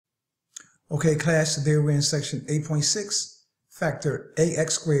Okay, class, today we're in section 8.6, factor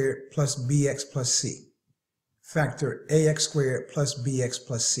ax squared plus bx plus c. Factor ax squared plus bx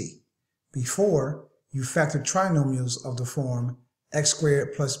plus c. Before, you factored trinomials of the form x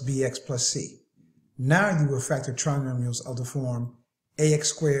squared plus bx plus c. Now you will factor trinomials of the form ax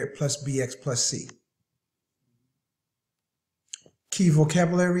squared plus bx plus c. Key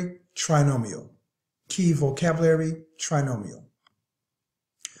vocabulary, trinomial. Key vocabulary, trinomial.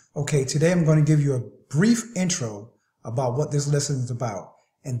 Okay, today I'm going to give you a brief intro about what this lesson is about,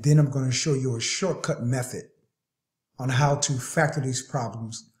 and then I'm going to show you a shortcut method on how to factor these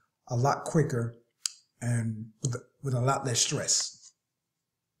problems a lot quicker and with a lot less stress.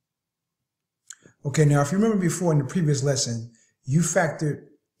 Okay, now if you remember before in the previous lesson, you factored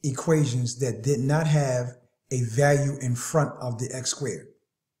equations that did not have a value in front of the x squared,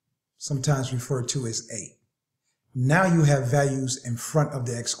 sometimes referred to as a. Now you have values in front of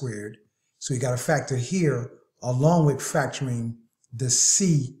the x squared, so you got to factor here along with factoring the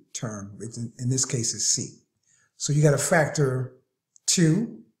c term, which in this case is c. So you got to factor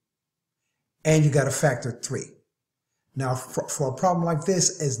 2 and you got to factor 3. Now for a problem like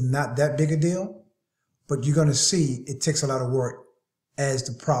this, it's not that big a deal, but you're going to see it takes a lot of work as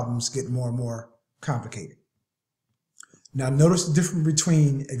the problems get more and more complicated. Now notice the difference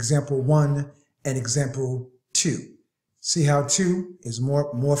between example 1 and example 2. See how 2 is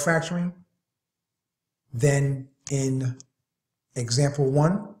more factoring than in example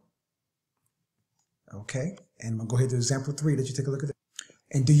 1? Okay, and I'm going to go ahead to example 3. Let you take a look at that.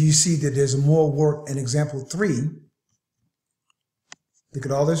 And do you see that there's more work in example 3? Look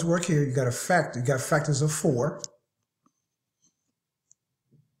at all this work here. You got a factor. You got factors of 4.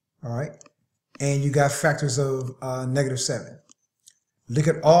 All right, and you got factors of -7. Look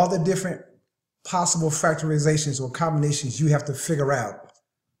at all the different possible factorizations or combinations you have to figure out.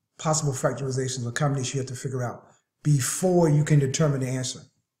 Possible factorizations or combinations you have to figure out before you can determine the answer.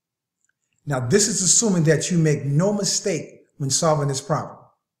 Now, this is assuming that you make no mistake when solving this problem.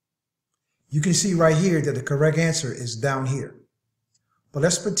 You can see right here that the correct answer is down here. But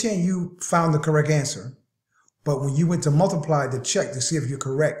let's pretend you found the correct answer, but when you went to multiply to check to see if you're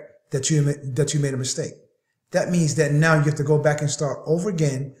correct, that you made a mistake. That means that now you have to go back and start over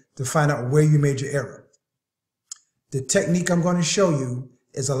again to find out where you made your error. The technique I'm going to show you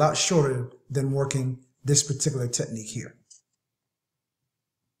is a lot shorter than working this particular technique here.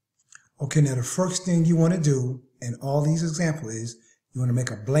 Okay, now the first thing you want to do in all these examples is you want to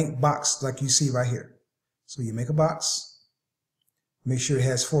make a blank box like you see right here. So you make a box, make sure it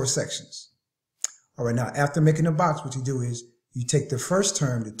has 4 sections. All right, now after making the box, what you do is you take the first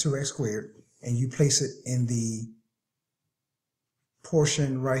term, the 2x squared, and you place it in the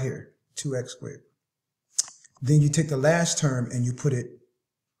portion right here, 2x squared. Then you take the last term and you put it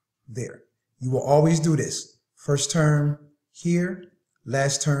there. You will always do this. First term here,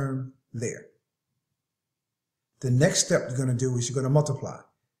 last term there. The next step you're going to do is you're going to multiply.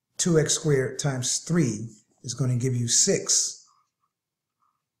 2x squared times 3 is going to give you 6x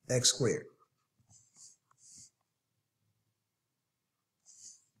squared.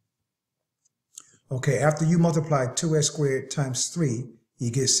 Okay, after you multiply 2x squared times 3,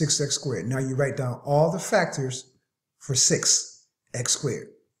 you get 6x squared. Now you write down all the factors for 6x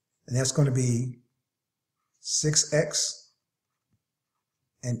squared. And that's going to be 6x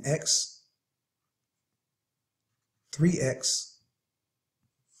and x, 3x,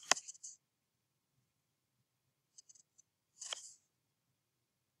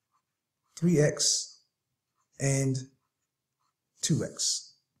 and 2x.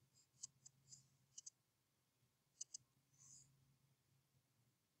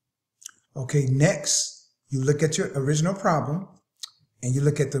 Okay, next, you look at your original problem, and you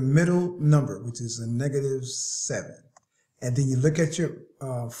look at the middle number, which is a -7. And then you look at your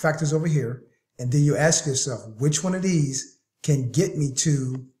factors over here, and then you ask yourself, which one of these can get me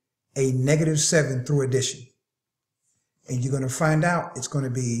to a -7 through addition? And you're going to find out it's going to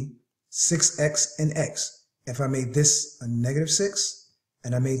be 6x and x. If I made this a -6,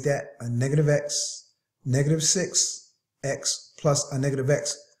 and I made that a -x, -6x plus a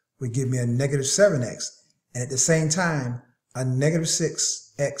 -x, would give me a -7x, and at the same time, a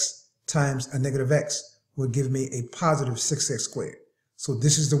 -6x times a -x would give me a positive 6x squared. So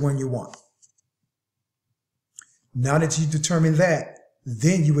this is the one you want. Now that you determine that,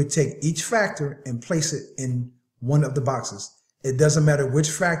 then you would take each factor and place it in one of the boxes. It doesn't matter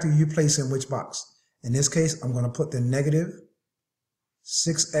which factor you place in which box. In this case, I'm going to put the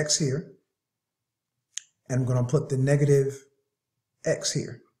 -6x here, and I'm going to put the -x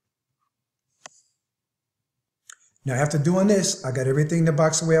here. Now after doing this, I got everything in the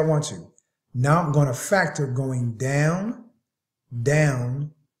box the way I want to. Now I'm going to factor going down,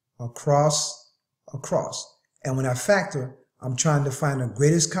 down, across, across. And when I factor, I'm trying to find the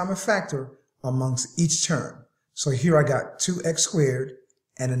greatest common factor amongst each term. So here I got 2x squared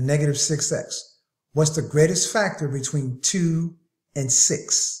and a negative 6x. What's the greatest factor between 2 and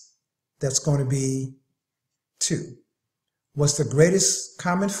 6? That's going to be 2. What's the greatest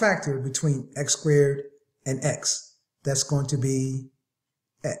common factor between x squared and x? That's going to be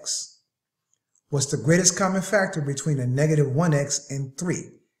x. What's the greatest common factor between a negative 1x and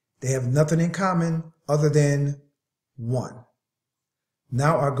 3? They have nothing in common other than 1.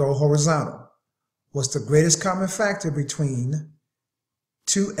 Now I go horizontal. What's the greatest common factor between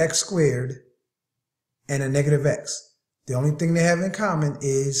 2x squared and a negative x? The only thing they have in common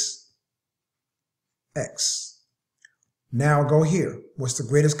is x. Now go here. What's the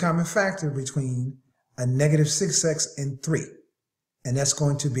greatest common factor between a negative 6x and 3? And that's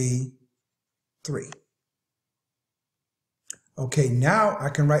going to be 3. Okay, now I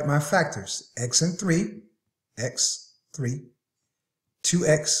can write my factors. X and 3, x, 3,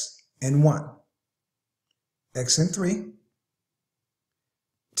 2x and 1. X and 3,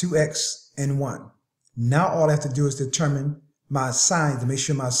 2x and 1. Now all I have to do is determine my signs to make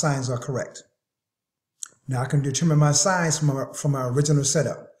sure my signs are correct. Now I can determine my signs from my original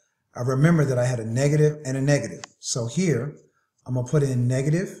setup. I remember that I had a negative and a negative. So here, I'm going to put in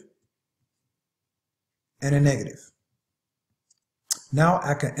negative and a negative. Now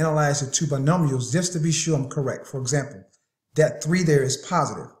I can analyze the two binomials just to be sure I'm correct. For example, that 3 there is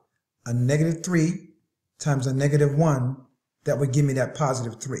positive. A negative 3 times a negative 1, that would give me that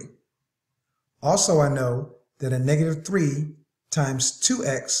positive 3. Also, I know that a negative 3 times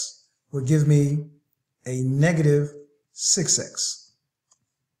 2x would give me a negative 6x.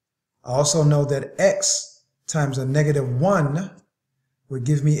 I also know that x times a negative 1 would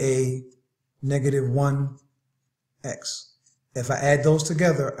give me a negative 1x. If I add those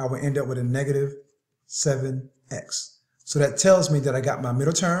together, I will end up with a negative 7x. So that tells me that I got my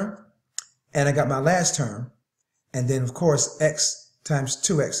middle term and I got my last term. And then, of course, x times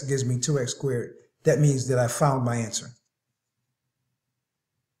 2x gives me 2x squared. That means that I found my answer.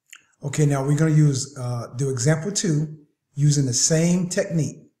 Okay, now we're going to do example 2 using the same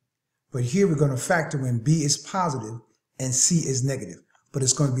technique. But here we're going to factor when b is positive and c is negative. But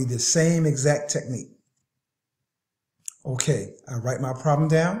it's going to be the same exact technique. Okay, I write my problem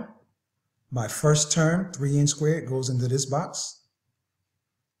down. My first term, 3n squared, goes into this box.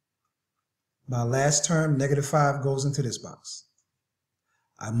 My last term, negative 5, goes into this box.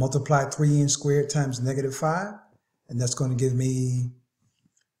 I multiply 3n squared times negative 5, and that's going to give me,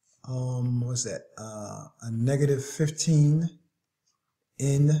 what's that? A negative 15n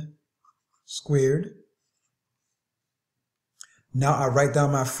squared. Now I write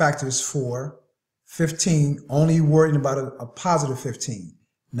down my factors for 15, only worrying about a positive 15,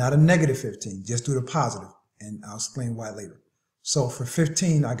 not a negative 15. Just do the positive, and I'll explain why later. So for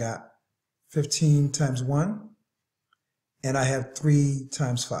 15, I got 15 times 1, and I have 3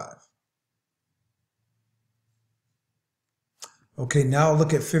 times 5. Okay, now I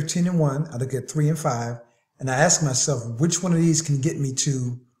look at 15 and 1, I look at 3 and 5, and I ask myself, which one of these can get me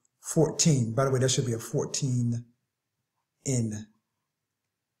to 14? By the way, that should be a 14n.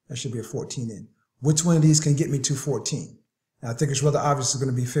 That should be a 14n. Which one of these can get me to 14? Now, I think it's rather obvious it's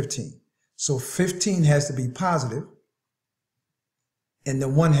going to be 15. So 15 has to be positive, and the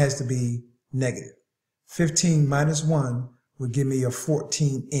 1 has to be negative. 15 minus 1 would give me a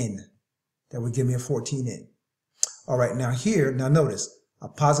 14n. That would give me a 14n. All right, now here, now notice, a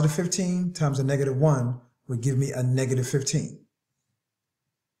positive 15 times a negative 1 would give me a negative 15.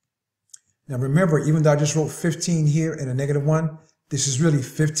 Now remember, even though I just wrote 15 here and a negative 1, this is really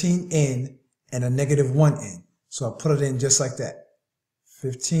 15n and a negative 1n. So I'll put it in just like that.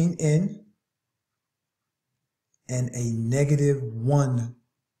 15n and a negative 1n.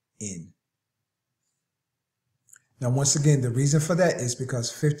 Now once again, the reason for that is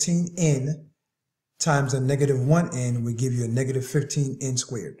because 15n times a negative 1n would give you a negative 15n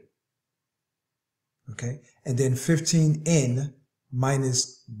squared. Okay? And then 15n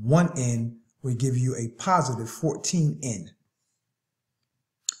minus 1n would give you a positive 14n.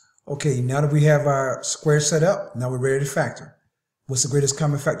 Okay, now that we have our square set up, now we're ready to factor. What's the greatest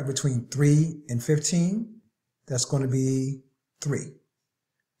common factor between 3 and 15? That's going to be 3.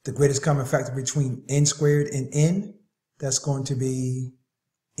 The greatest common factor between n squared and n? That's going to be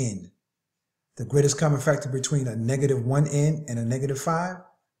n. The greatest common factor between a negative 1n and a negative 5?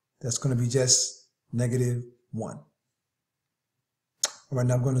 That's going to be just negative 1. All right,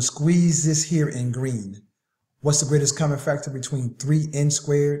 now I'm going to squeeze this here in green. What's the greatest common factor between 3n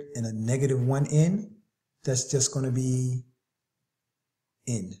squared and a negative 1n? That's just going to be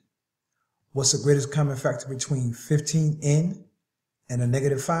n. What's the greatest common factor between 15n and a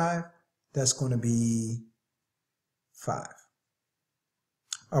negative 5? That's going to be 5.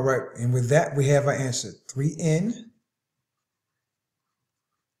 All right, and with that, we have our answer. 3n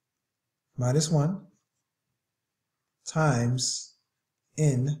minus 1 times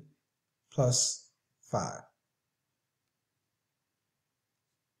n plus 5.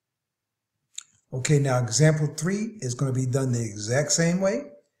 Okay, now example 3 is going to be done the exact same way,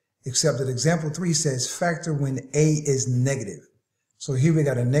 except that example 3 says factor when a is negative. So here we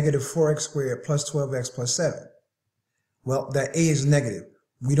got a negative 4x squared plus 12x plus 7. Well, that a is negative.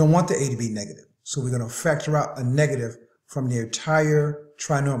 We don't want the a to be negative, so we're going to factor out a negative from the entire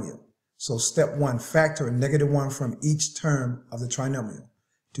trinomial. So step 1, factor a negative 1 from each term of the trinomial.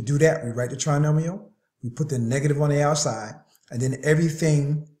 To do that, we write the trinomial, we put the negative on the outside, and then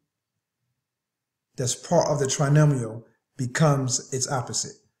everything that's part of the trinomial becomes its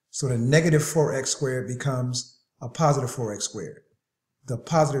opposite. So the negative 4x squared becomes a positive 4x squared. The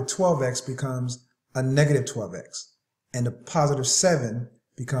positive 12x becomes a negative 12x. And the positive 7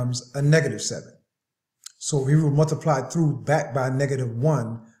 becomes a negative 7. So if we were multiplied through back by negative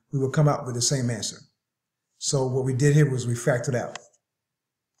 1, we will come out with the same answer. So what we did here was we factored out.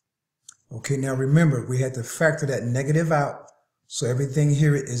 Okay, now remember, we had to factor that negative out, so everything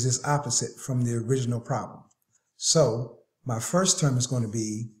here is its opposite from the original problem. So my first term is going to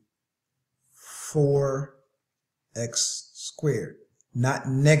be 4x squared, not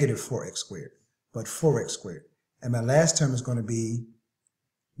negative 4x squared, but 4x squared. And my last term is going to be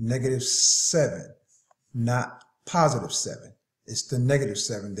negative 7, not positive 7. It's the negative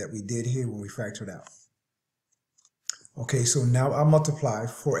 7 that we did here when we factored out. Okay, so now I'll multiply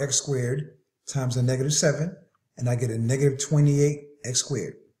 4x squared times a negative 7, and I get a negative 28x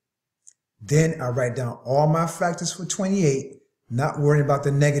squared. Then I write down all my factors for 28, not worrying about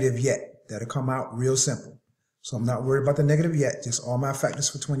the negative yet. That'll come out real simple. So I'm not worried about the negative yet, just all my factors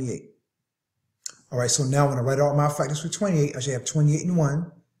for 28. All right, so now when I write all my factors for 28, I should have 28 and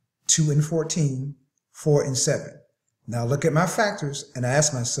 1, 2 and 14, 4 and 7. Now look at my factors, and I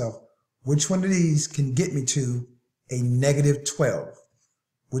ask myself, which one of these can get me to a negative 12?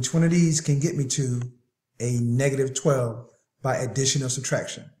 Which one of these can get me to a negative 12 by addition or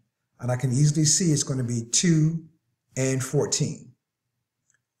subtraction? And I can easily see it's going to be 2 and 14.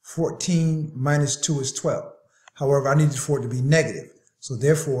 14 minus 2 is 12. However, I needed for it to be negative. So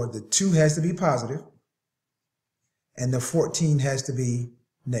therefore, the 2 has to be positive, and the 14 has to be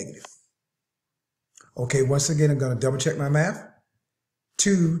negative. Okay, once again, I'm going to double check my math.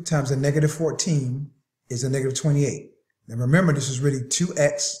 2 times a negative 14 is a negative 28. Now remember, this is really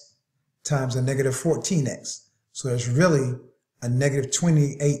 2x times a negative 14x. So that's really a negative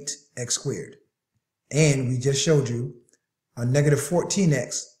 28x squared. And we just showed you a negative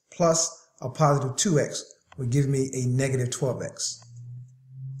 14x plus a positive 2x would give me a negative 12x.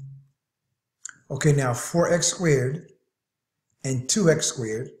 Okay, now 4x squared and 2x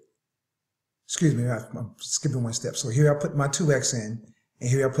squared. Excuse me, I'm skipping one step. So here I put my 2x in, and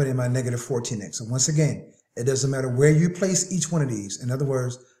here I put in my negative 14x. So once again, it doesn't matter where you place each one of these. In other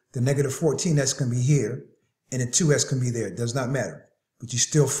words, the negative 14x can be here, and the 2x can be there. It does not matter. But you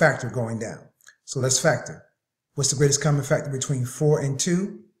still factor going down. So let's factor. What's the greatest common factor between 4 and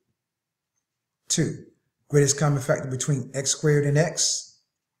 2? 2. Greatest common factor between x squared and x?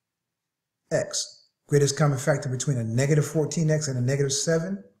 X. Greatest common factor between a negative 14x and a negative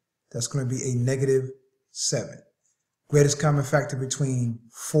 7? That's going to be a negative 7. Greatest common factor between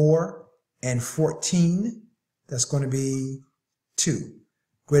 4 and 14? That's going to be 2.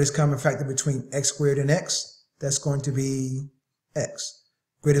 Greatest common factor between x squared and x? That's going to be x.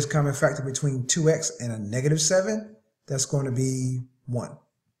 Greatest common factor between 2x and a negative 7? That's going to be 1.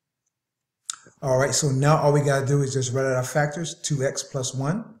 All right, so now all we got to do is just write out our factors. 2x plus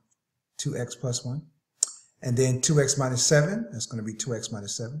 1. 2x plus 1. And then 2x minus 7. That's going to be 2x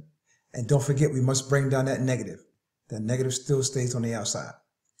minus 7. And don't forget, we must bring down that negative. That negative still stays on the outside.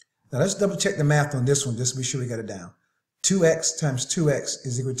 Now let's double check the math on this one just to be sure we got it down. 2x times 2x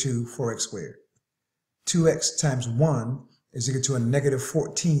is equal to 4x squared. 2x times 1 is equal to a negative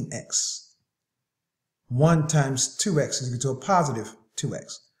 14x. 1 times 2x is equal to a positive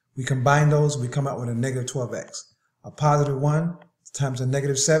 2x. We combine those, we come out with a negative 12x. A positive 1 times a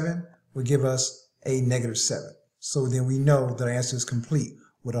negative 7 will give us a negative 7. So then we know that our answer is complete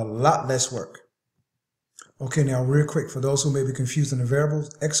with a lot less work. Okay, now real quick, for those who may be confused on the variables,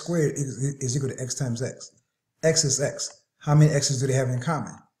 x squared is equal to x times x. X is x. How many x's do they have in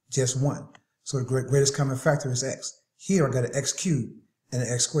common? Just 1. So the greatest common factor is x. Here I got an x cubed and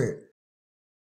an x squared.